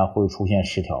况下会出现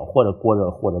失调，或者过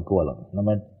热或者过冷，那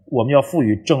么我们要赋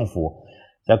予政府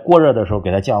在过热的时候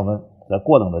给它降温，在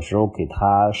过冷的时候给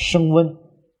它升温，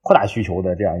扩大需求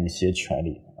的这样一些权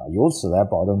利由此来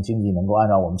保证经济能够按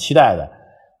照我们期待的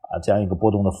这样一个波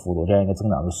动的幅度，这样一个增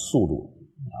长的速度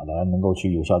来能够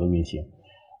去有效的运行。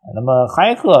那么哈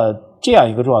耶克这样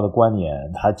一个重要的观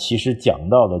点，他其实讲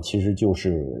到的其实就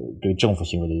是对政府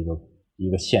行为的一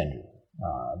个限制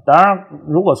当然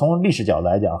如果从历史角度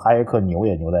来讲，哈耶克牛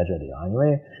也牛在这里因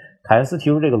为凯恩斯提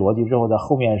出这个逻辑之后，在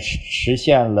后面实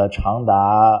现了长达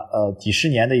几十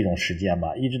年的一种实践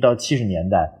吧，一直到70年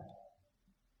代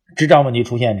滞胀问题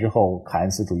出现之后，凯恩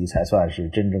斯主义才算是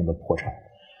真正的破产。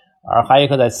而哈耶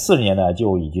克在40年代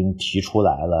就已经提出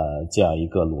来了这样一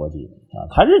个逻辑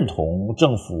他认同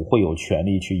政府会有权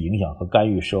利去影响和干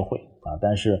预社会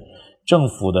但是政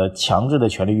府的强制的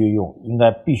权力运用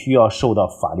必须要受到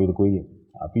法律的规定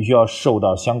必须要受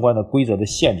到相关的规则的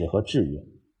限制和制约。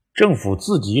政府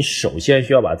自己首先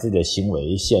需要把自己的行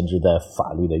为限制在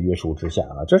法律的约束之下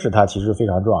这是它其实非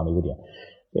常重要的一个点。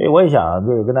所以我也想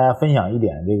这个跟大家分享一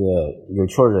点这个有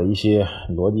趣的一些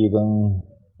逻辑跟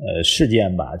事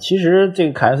件吧。其实这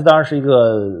个凯恩斯当然是一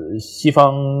个西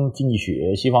方经济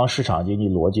学、西方市场经济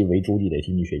逻辑为主体的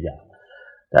经济学家，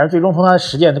但是最终从他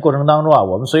实践的过程当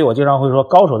中所以我经常会说，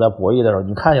高手在博弈的时候，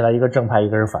你看起来一个正派，一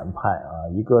个是反派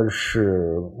一个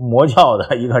是魔教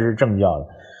的，一个是正教的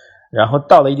然后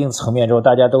到了一定层面之后，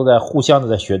大家都在互相的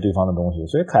在学对方的东西。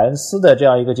所以凯恩斯的这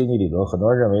样一个经济理论，很多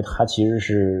人认为它其实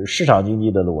是市场经济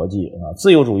的逻辑啊，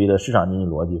自由主义的市场经济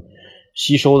逻辑，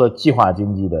吸收了计划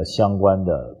经济的相关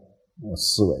的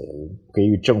思维，给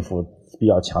予政府比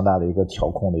较强大的一个调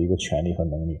控的一个权利和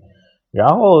能力。然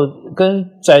后跟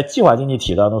在计划经济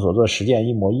体当中所做的实践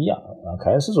一模一样啊，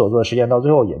凯恩斯所做的实践到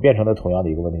最后也变成了同样的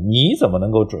一个问题，你怎么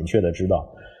能够准确的知道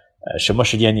什么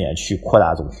时间点去扩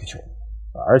大总需求，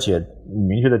而且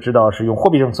明确的知道是用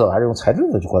货币政策还是用财政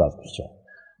政策去扩大总需求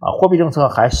啊？货币政策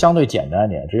还相对简单一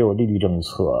点，只有利率政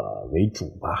策为主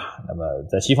吧。那么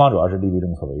在西方主要是利率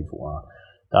政策为主啊，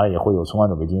当然也会有存款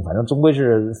准备金，反正终归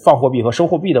是放货币和收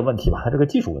货币的问题吧，它是个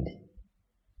技术问题。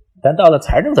但到了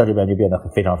财政策这边就变得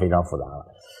非常非常复杂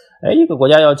了。一个国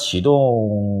家要启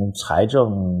动财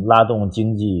政拉动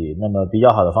经济，那么比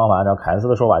较好的方法按照凯恩斯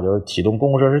的说法就是启动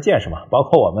公共设施建设嘛，包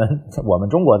括我们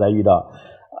中国在遇到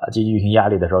经济运行压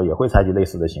力的时候也会采取类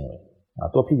似的行为啊，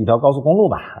多辟几条高速公路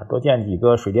吧，多建几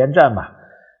个水电站吧，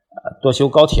多修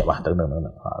高铁吧，等等等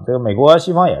等啊。这个美国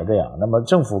西方也是这样。那么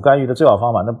政府干预的最好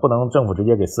方法，那不能政府直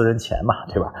接给私人钱嘛，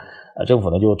对吧？政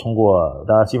府呢就通过，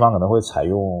当然西方可能会采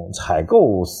用采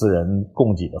购私人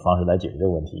供给的方式来解决这个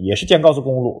问题，也是建高速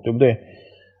公路，对不对？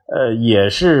也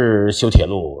是修铁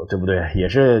路，对不对？也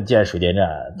是建水电站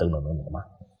等等等等嘛。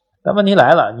那问题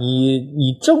来了，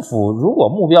你政府如果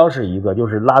目标是一个就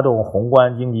是拉动宏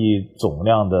观经济总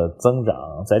量的增长，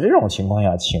在这种情况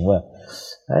下，请问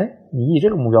你以这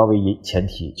个目标为前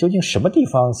提，究竟什么地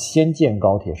方先建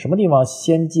高铁，什么地方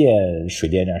先建水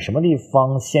电站，什么地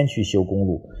方先去修公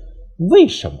路，为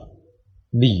什么，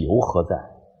理由何在？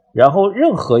然后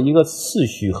任何一个次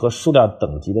序和数量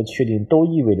等级的确定都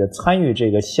意味着参与这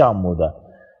个项目的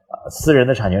私人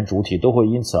的产权主体都会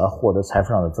因此而获得财富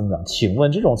上的增长。请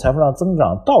问这种财富上的增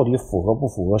长到底符合不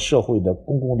符合社会的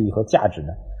公共利益和价值呢？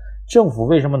政府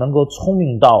为什么能够聪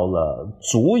明到了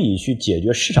足以去解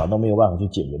决市场都没有办法去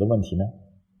解决的问题呢？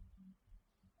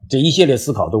这一系列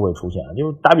思考都会出现。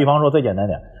就打比方说最简单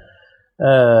点，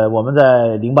我们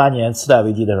在08年次贷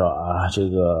危机的时候啊，这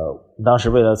个当时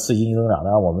为了刺激经济增长，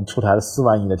当然我们出台了4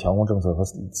万亿的调控政策和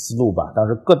思路吧，当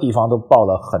时各地方都报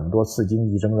了很多次经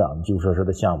济增长基础设施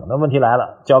的项目。那问题来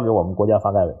了，交给我们国家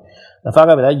发改委，那发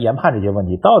改委来研判这些问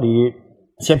题，到底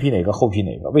先批哪个后批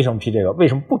哪个，为什么批这个，为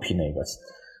什么不批那个，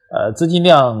资金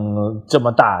量这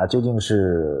么大，究竟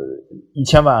是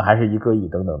1000万还是1个亿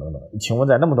等等等等。请问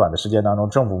在那么短的时间当中，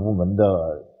政府部门的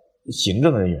行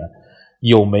政人员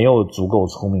有没有足够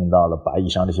聪明到了把以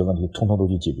上这些问题通通都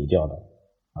去解决掉呢？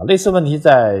类似问题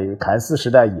在凯恩斯时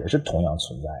代也是同样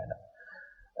存在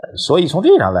的。所以从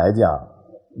这一点来讲，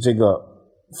这个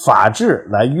法治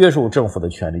来约束政府的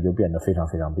权利就变得非常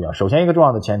非常必要。首先一个重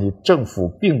要的前提，政府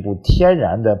并不天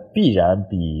然的必然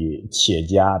比企业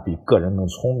家比个人更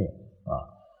聪明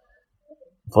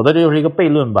否则这就是一个悖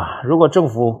论吧。如果政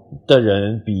府的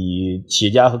人比企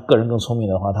业家和个人更聪明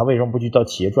的话，他为什么不去到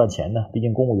企业赚钱呢？毕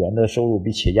竟公务员的收入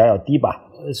比企业家要低吧。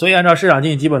所以按照市场经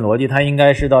济基本逻辑，他应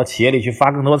该是到企业里去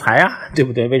发更多财对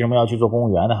不对？为什么要去做公务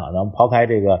员呢？咱们抛开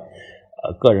这个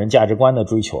个人价值观的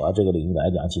追求这个领域来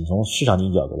讲，仅从市场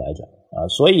经济角度来讲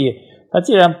所以他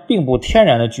既然并不天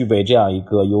然的具备这样一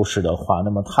个优势的话，那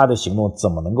么他的行动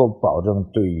怎么能够保证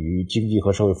对于经济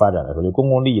和社会发展来说，对公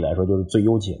共利益来说就是最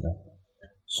优解呢？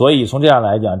所以从这样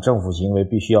来讲，政府行为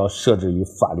必须要设置于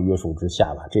法律约束之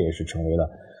下吧，这也是成为了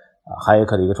哈耶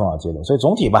克的一个重要结论。所以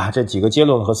总体吧，这几个结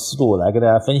论和思路来跟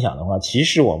大家分享的话，其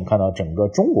实我们看到整个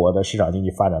中国的市场经济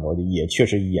发展逻辑也确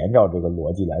实沿照这个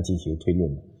逻辑来进行推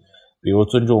论的。比如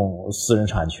尊重私人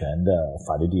产权的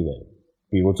法律地位，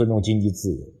比如尊重经济自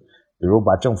由，比如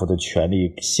把政府的权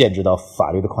力限制到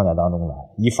法律的框架当中来，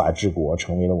以法治国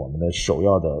成为了我们的首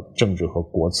要的政治和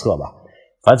国策吧。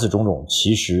凡此种种，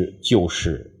其实就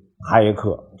是哈耶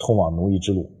克通往奴役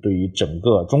之路对于整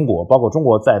个中国，包括中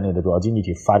国在内的主要经济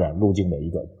体发展路径的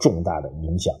一个重大的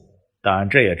影响。当然，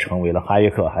这也成为了哈耶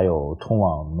克还有通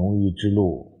往奴役之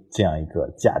路这样一个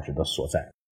价值的所在。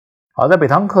好，在本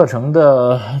堂课程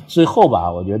的最后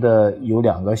吧，我觉得有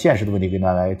2个现实的问题跟大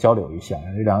家来交流一下。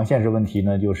这2个现实问题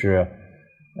呢，就是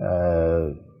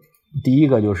第一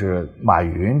个就是马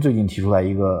云最近提出来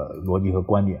一个逻辑和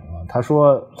观点他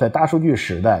说在大数据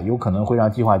时代有可能会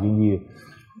让计划经济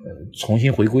重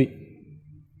新回归。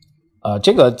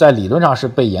这个在理论上是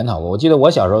被研讨过。我记得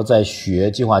我小时候在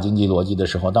学计划经济逻辑的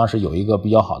时候，当时有一个比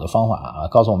较好的方法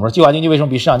告诉我们说计划经济为什么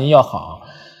比市场经济要好，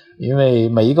因为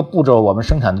每一个步骤我们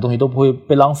生产的东西都不会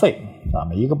被浪费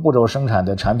每一个步骤生产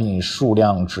的产品数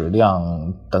量质量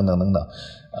等等等等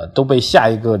都被下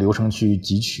一个流程去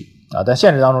汲取但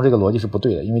现实当中这个逻辑是不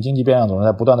对的，因为经济变量总是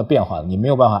在不断的变化的，你没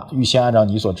有办法预先按照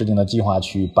你所制定的计划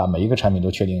去把每一个产品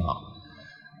都确定好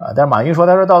但是马云说，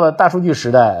他说到了大数据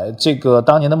时代，这个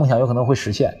当年的梦想有可能会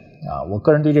实现我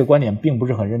个人对这个观点并不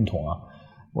是很认同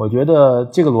我觉得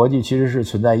这个逻辑其实是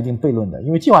存在一定悖论的，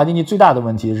因为计划经济最大的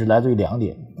问题是来自于2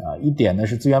点一点呢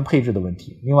是资源配置的问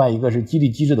题，另外一个是激励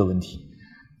机制的问题。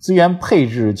资源配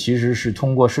置其实是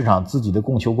通过市场自己的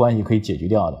供求关系可以解决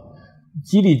掉的，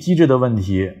激励机制的问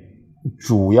题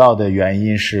主要的原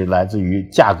因是来自于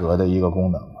价格的一个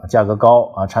功能，价格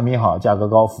高产品好，价格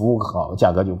高，服务好，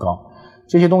价格就高。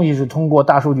这些东西是通过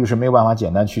大数据是没有办法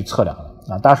简单去测量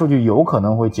的大数据有可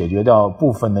能会解决掉部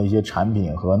分的一些产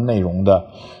品和内容的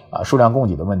数量供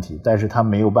给的问题，但是它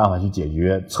没有办法去解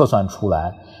决测算出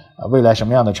来未来什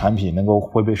么样的产品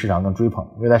会被市场更追捧，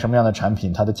未来什么样的产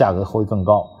品它的价格会更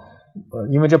高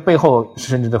因为这背后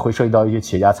甚至会涉及到一些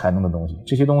企业家才能的东西，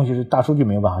这些东西是大数据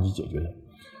没有办法去解决的。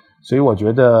所以我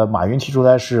觉得马云提出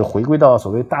来是回归到所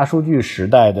谓大数据时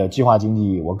代的计划经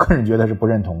济，我个人觉得是不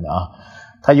认同的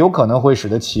它有可能会使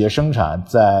得企业生产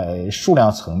在数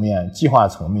量层面、计划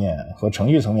层面和程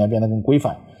序层面变得更规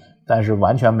范，但是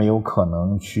完全没有可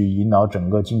能去引导整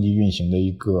个经济运行的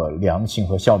一个良性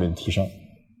和效率的提升。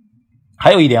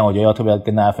还有一点我觉得要特别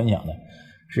跟大家分享的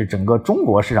是整个中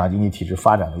国市场经济体制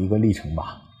发展的一个历程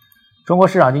吧。中国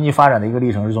市场经济发展的一个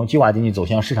历程是从计划经济走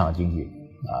向市场经济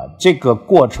这个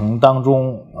过程当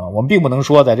中我们并不能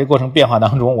说在这个过程变化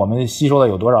当中我们吸收了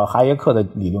有多少哈耶克的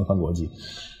理论和逻辑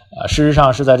事实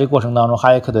上是在这个过程当中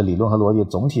哈耶克的理论和逻辑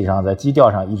总体上在基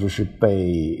调上一直是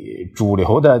被主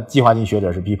流的计划经济学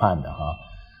者是批判的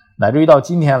乃至于到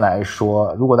今天来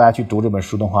说，如果大家去读这本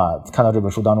书的话，看到这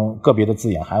本书当中个别的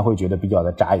字眼还会觉得比较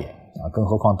的扎眼更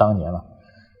何况当年了。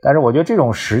但是我觉得这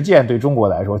种实践对中国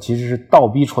来说其实是倒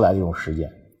逼出来的一种实践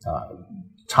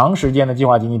长时间的计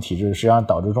划经济体制实际上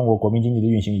导致中国国民经济的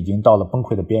运行已经到了崩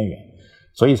溃的边缘，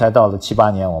所以才到了7、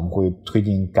8年我们会推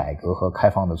进改革和开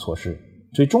放的措施。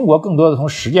所以中国更多的从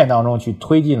实践当中去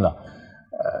推进了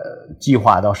计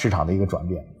划到市场的一个转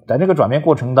变，但这个转变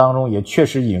过程当中也确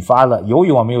实引发了，由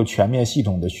于我们没有全面系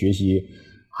统的学习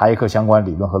哈耶克相关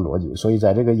理论和逻辑，所以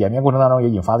在这个演变过程当中也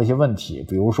引发了一些问题，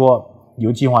比如说由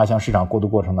计划向市场过渡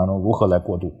过程当中如何来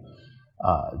过渡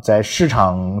在市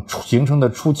场形成的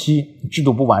初期制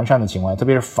度不完善的情况下，特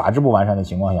别是法制不完善的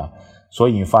情况下所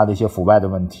引发的一些腐败的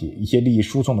问题，一些利益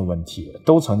输送的问题，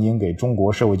都曾经给中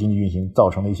国社会经济运行造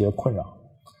成了一些困扰。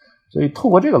所以透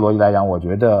过这个逻辑来讲，我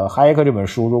觉得哈耶克这本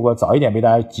书如果早一点被大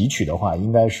家汲取的话，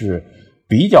应该是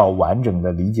比较完整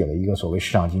的理解了一个所谓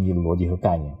市场经济的逻辑和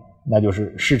概念，那就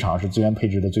是市场是资源配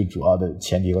置的最主要的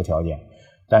前提和条件，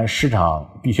但是市场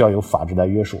必须要有法治来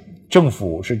约束，政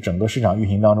府是整个市场运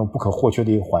行当中不可或缺的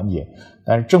一个环节，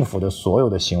但是政府的所有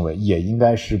的行为也应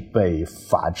该是被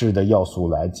法治的要素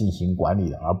来进行管理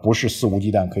的，而不是肆无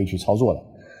忌惮可以去操作的。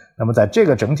那么在这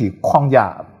个整体框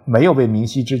架没有被明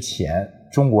晰之前，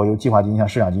中国由计划经济向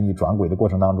市场经济转轨的过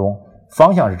程当中，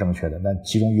方向是正确的，但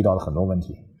其中遇到了很多问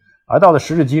题。而到了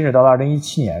时至今日，到了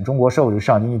2017年，中国社会主义市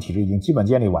场经济体制已经基本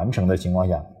建立完成的情况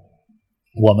下，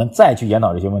我们再去研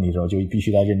讨这些问题的时候，就必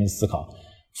须来认真思考，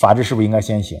法治是不是应该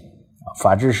先行？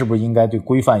法治是不是应该对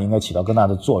规范应该起到更大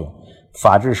的作用？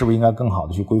法治是不是应该更好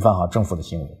的去规范好政府的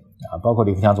行为？包括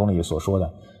李克强总理所说的，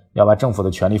要把政府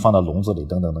的权力放到笼子里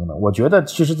等等等等。我觉得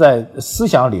其实在思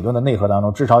想理论的内核当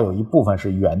中，至少有一部分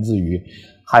是源自于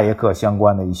哈耶克相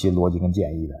关的一些逻辑跟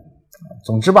建议的。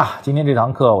总之吧，今天这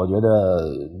堂课我觉得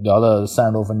聊了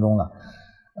30多分钟了。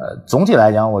总体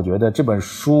来讲，我觉得这本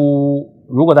书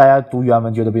如果大家读原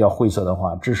文觉得比较晦涩的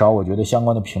话，至少我觉得相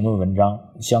关的评论文章，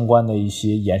相关的一些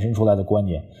衍生出来的观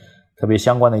点，特别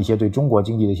相关的一些对中国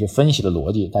经济的一些分析的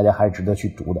逻辑，大家还是值得去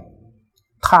读的。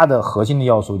它的核心的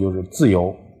要素就是自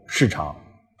由、市场、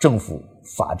政府、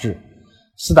法治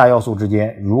4大要素之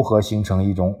间如何形成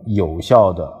一种有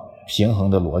效的平衡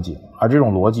的逻辑，而这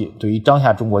种逻辑对于当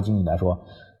下中国经济来说，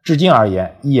至今而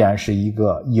言依然是一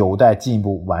个有待进一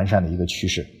步完善的一个趋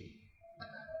势。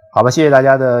好吧，谢谢大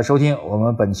家的收听，我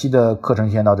们本期的课程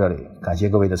先到这里，感谢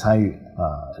各位的参与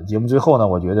节目最后呢，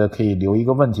我觉得可以留一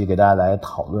个问题给大家来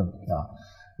讨论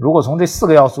如果从这4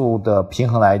个要素的平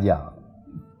衡来讲，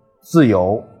自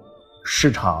由、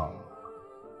市场、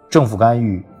政府干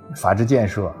预、法治建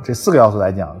设这4个要素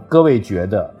来讲，各位觉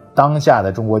得当下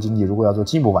的中国经济如果要做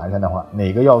进一步完善的话，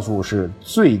哪个要素是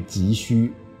最急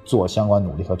需做相关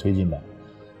努力和推进的？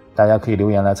大家可以留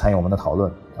言来参与我们的讨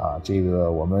论这个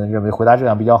我们认为回答质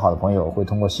量比较好的朋友会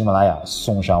通过喜马拉雅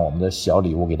送上我们的小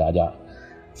礼物给大家，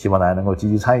希望大家能够积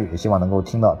极参与，也希望能够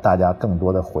听到大家更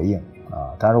多的回应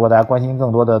当然如果大家关心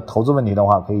更多的投资问题的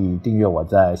话，可以订阅我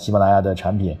在喜马拉雅的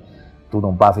产品读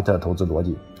懂巴菲特投资逻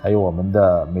辑，还有我们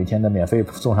的每天的免费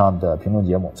送上的评论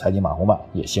节目财经马红漫，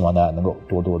也希望大家能够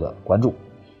多多的关注。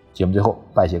节目最后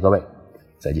拜谢各位，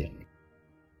再见。